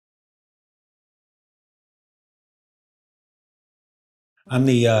I'm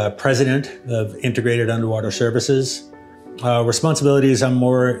the president of Integrated Underwater Services. Responsibilities, I'm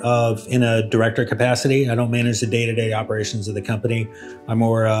more of in a director capacity. I don't manage the day-to-day operations of the company. I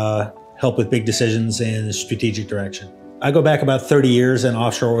more help with big decisions and strategic direction. I go back about 30 years in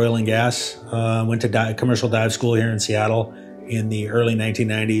offshore oil and gas. Went to commercial dive school here in Seattle in the early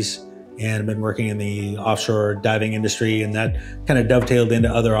 1990s and been working in the offshore diving industry, and that kind of dovetailed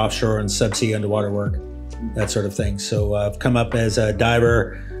into other offshore and subsea underwater work, that sort of thing. So I've come up as a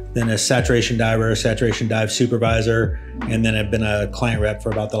diver, then a saturation diver, saturation dive supervisor, and then I've been a client rep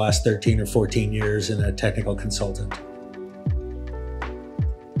for about the last 13 or 14 years and a technical consultant.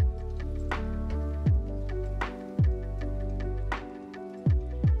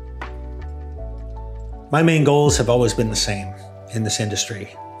 My main goals have always been the same in this industry,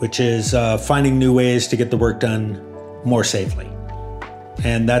 which is finding new ways to get the work done more safely.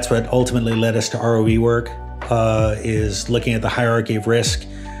 And that's what ultimately led us to ROV work, is looking at the hierarchy of risk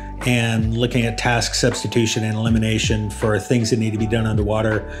and looking at task substitution and elimination for things that need to be done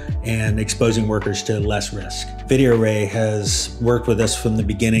underwater and exposing workers to less risk. VideoRay has worked with us from the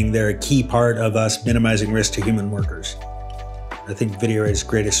beginning. They're a key part of us minimizing risk to human workers. I think VideoRay's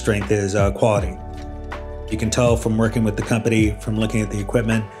greatest strength is quality. You can tell from working with the company, from looking at the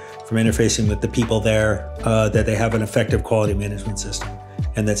equipment, from interfacing with the people there, that they have an effective quality management system,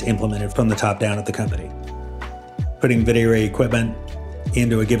 and that's implemented from the top down at the company. Putting VideoRay equipment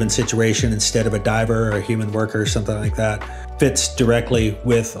into a given situation instead of a diver or a human worker or something like that fits directly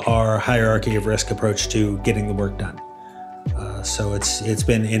with our hierarchy of risk approach to getting the work done. So it's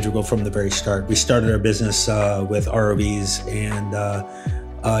been integral from the very start. We started our business with ROVs and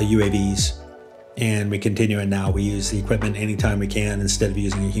UAVs. And we continue it now. We use the equipment anytime we can instead of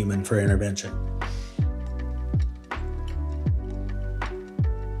using a human for intervention.